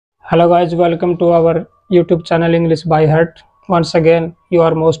Hello guys, welcome to our YouTube channel English by Heart. Once again, you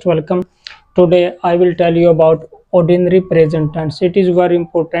are most welcome. Today I will tell you about ordinary present tense. It is very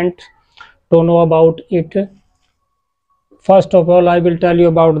important to know about it. First of all, I will tell you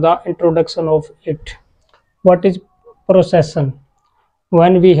about the introduction of it. What is procession?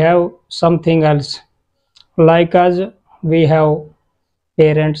 When we have something else, like us, we have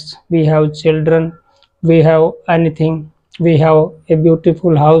parents, we have children, we have anything, we have a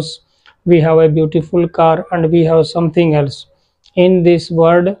beautiful house, we have a beautiful car, and we have something else. In this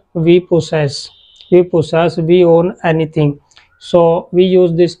world, we own anything. So we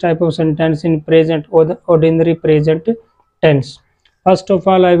use this type of sentence in present or the ordinary present tense. First of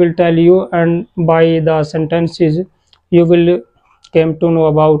all, I will tell you, and by the sentences, you will came to know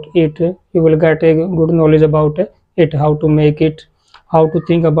about it. You will get a good knowledge about it, how to make it, how to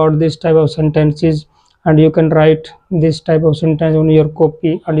think about this type of sentences, and you can write this type of sentence on your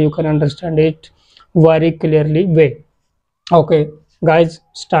copy and you can understand it very clearly way. Okay guys,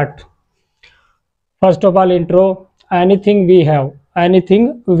 start. First of all, intro. Anything we have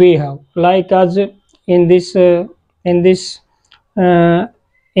like us in uh,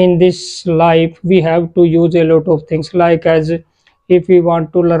 this life, we have to use a lot of things. Like as if we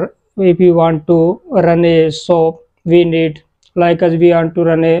want to learn, if we want to run a shop, we need, like as we want to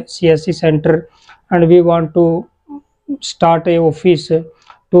run a CSC center, and we want to start a office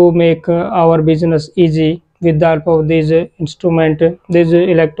to make our business easy with the help of this instrument, this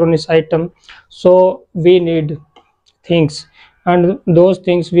electronics item. So we need things, and those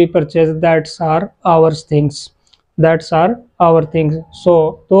things we purchase, that's are our things. So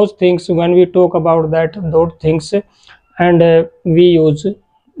those things, when we talk about that, those things, and we use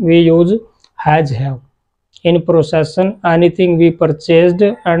has have. In procession, anything we purchased,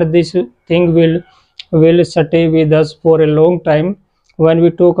 and this thing will stay with us for a long time. When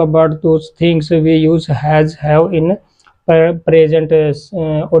we talk about those things, we use has have in present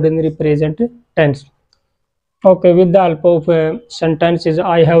ordinary present tense. Okay, with the help of sentences,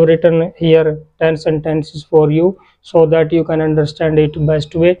 I have written here 10 sentences for you so that you can understand it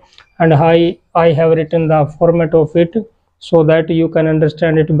best way. And I have written the format of it so that you can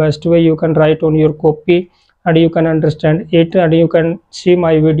understand it best way. You can write on your copy and you can understand it, and you can see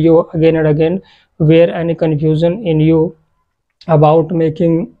my video again and again where any confusion in you about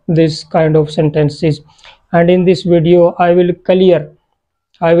making this kind of sentences. And in this video, I will clear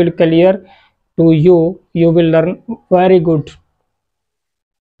to you. You will learn very good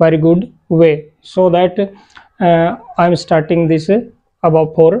way, so that I'm starting this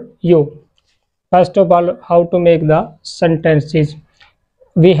above for you. First of all, how to make the sentences.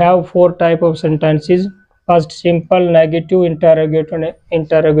 We have four type of sentences. First, simple, negative, interrogative, and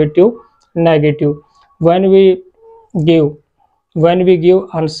interrogative, negative. When we give when we give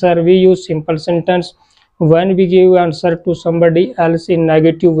answer, we use simple sentence. When we give answer to somebody else in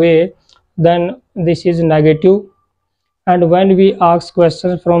negative way, then this is negative. And when we ask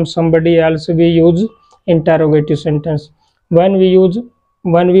questions from somebody else, we use interrogative sentence. When we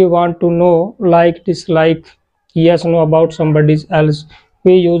want to know, like, dislike, yes, no about somebody else,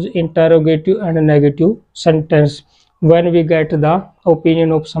 we use interrogative and negative sentence when we get the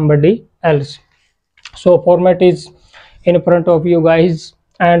opinion of somebody else. So format is in front of you guys.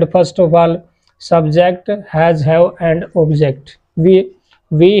 And first of all, subject, has, have, and object. We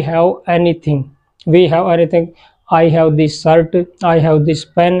have anything. I have this shirt, I have this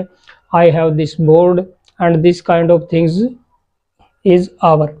pen, I have this board, and this kind of things is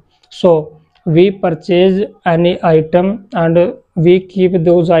our. So we purchase any item, and we keep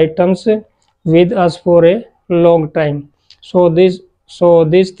those items with us for a long time. So these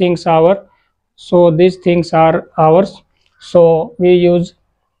things are ours. So we use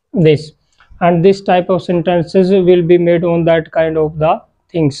this, and this type of sentences will be made on that kind of the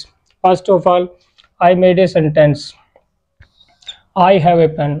things. First of all, I made a sentence. I have a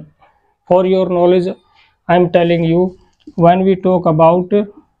pen. For your knowledge, I am telling you, when we talk about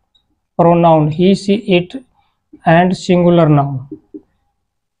pronoun he, she, it, and singular noun,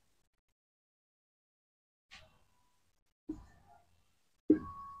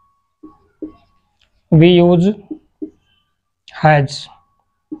 we use has.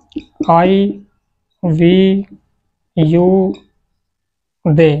 I, we, you,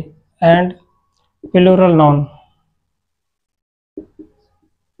 they. And plural noun,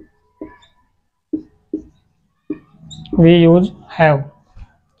 we use have.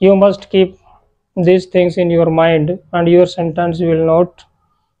 You must keep these things in your mind, and your sentence will not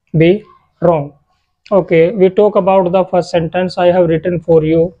be wrong. Okay, we talk about the first sentence I have written for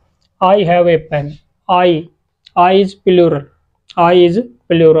you. I have a pen. I is plural. I is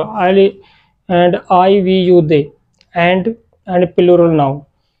plural. I we you they, and plural noun.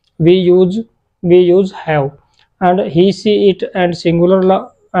 We use have, and he she it, and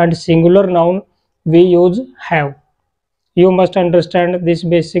singular noun we use have. You must understand this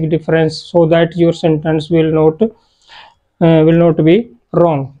basic difference so that your sentence will not be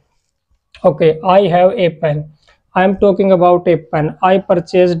wrong. Okay, I have a pen. I am talking about a pen. I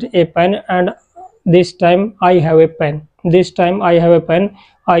purchased a pen, and this time I have a pen. This time I have a pen.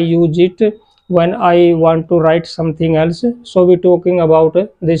 I use it when I want to write something else. So we're talking about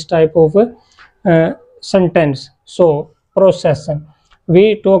this type of sentence. So procession.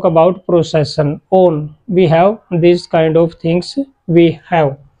 We talk about procession. Own. We have these kind of things. We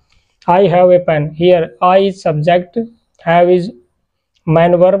have. I have a pen. Here I is subject. Have is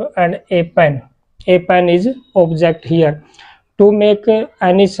main verb, and a pen. A pen is object here. To make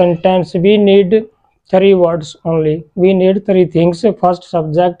any sentence we need three words only. We need three things: first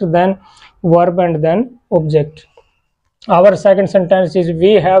subject, then verb, and then object. Our second sentence is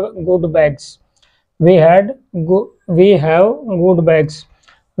we have good bags. We have good bags.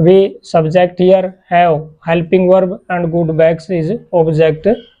 We subject here, have helping verb, and good bags is object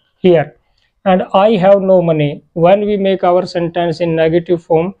here. And I have no money. When we make our sentence in negative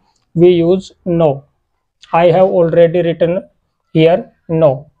form, we use no. I have already written here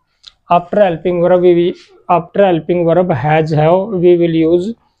no. After helping verb has have, we will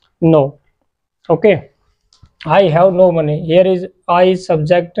use no. Okay. I have no money. Here is I is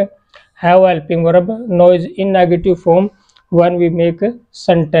subject, have helping verb, no is in negative form when we make a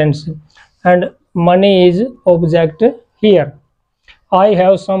sentence, and money is object here. I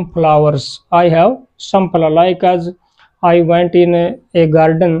have some flowers. I have some flowers. Like as I went in a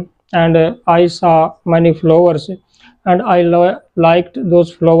garden, and I saw many flowers, and I liked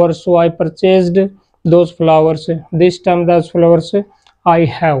those flowers, so I purchased those flowers. This time those flowers I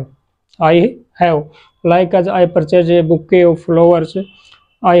have. I have. Like as I purchased a bouquet of flowers,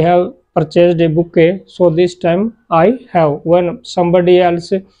 I have purchased a bouquet. So this time I have. When somebody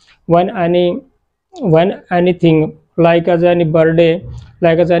else, when any, when anything, like as any birthday,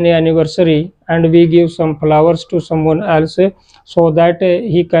 like as any anniversary, and we give some flowers to someone else, so that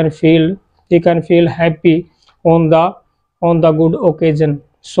he can feel happy on the good occasion.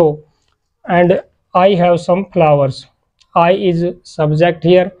 So, and I have some flowers. I is subject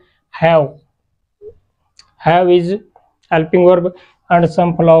here. Have is helping verb, and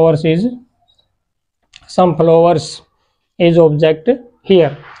some flowers is object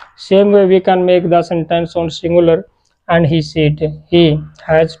here. Same way we can make the sentence on singular, and he said he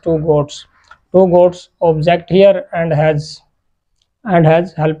has two goats. Two goats object here, and has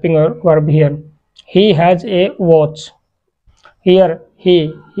helping verb here. He has a watch. Here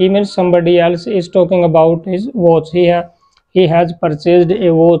he means somebody else is talking about his watch. He has purchased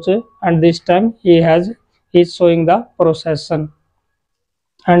a watch, and this time he is showing the procession,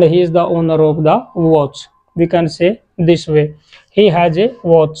 and he is the owner of the watch. We can say this way: he has a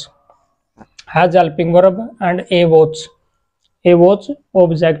watch. Has helping verb, and a watch. A watch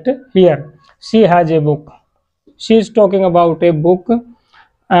object here. She has a book. She is talking about a book,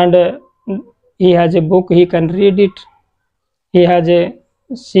 and he has a book. He can read it. He has a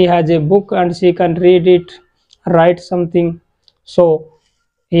She has a book, and she can read it, write something. So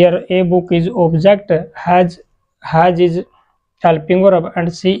here a book is object, has is helping verb,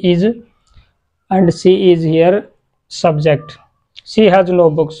 and she is here subject. She has no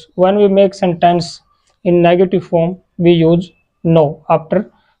books. When we make sentence in negative form, we use no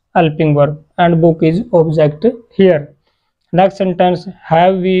after helping verb, and book is object here. Next sentence: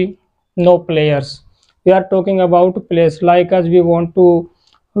 have we no players? We are talking about players. Like as we want to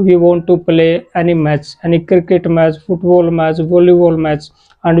play any match, any cricket match, football match, volleyball match,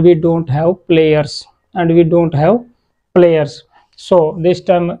 and we don't have players. So this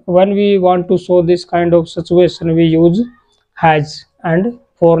time when we want to show this kind of situation, we use has, and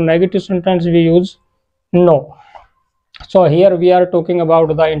for negative sentence we use no. So here we are talking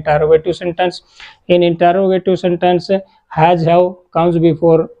about the interrogative sentence. In interrogative sentence, has have comes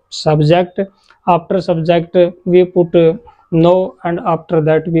before subject. After subject we put no, and after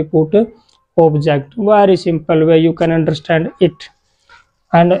that we put object. Very simple way you can understand it.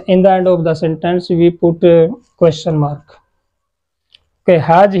 And in the end of the sentence we put question mark. Okay,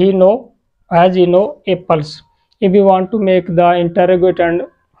 has he no apples? If we want to make the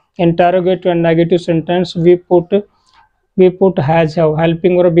interrogate and negative sentence, we put has have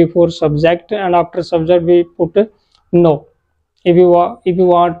helping verb before subject, and after subject we put no. If you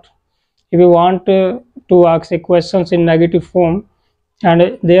want to ask a questions in negative form,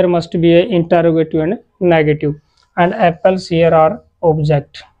 and there must be a interrogative and negative, and apples here are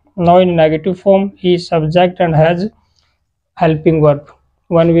object. Now in negative form, he is subject and has helping verb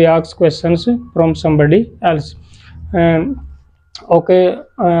when we ask questions from somebody else. Um, okay,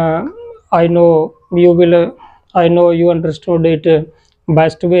 I know you will. I know you understood it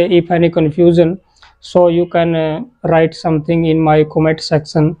best way. If any confusion, so you can write something in my comment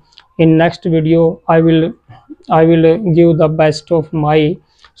section. In next video, I will give the best of my,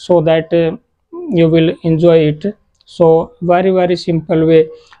 so that you will enjoy it. So very simple way.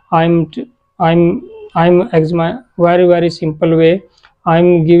 I'm t- I'm very simple way.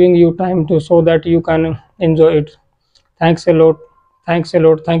 I'm giving you time to, so that you can enjoy it. Thanks a lot. Thanks a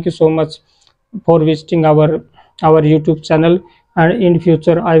lot. Thank you so much for visiting our YouTube channel. And in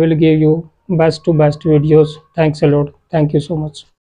future, I will give you best to best videos. Thanks a lot. Thank you so much.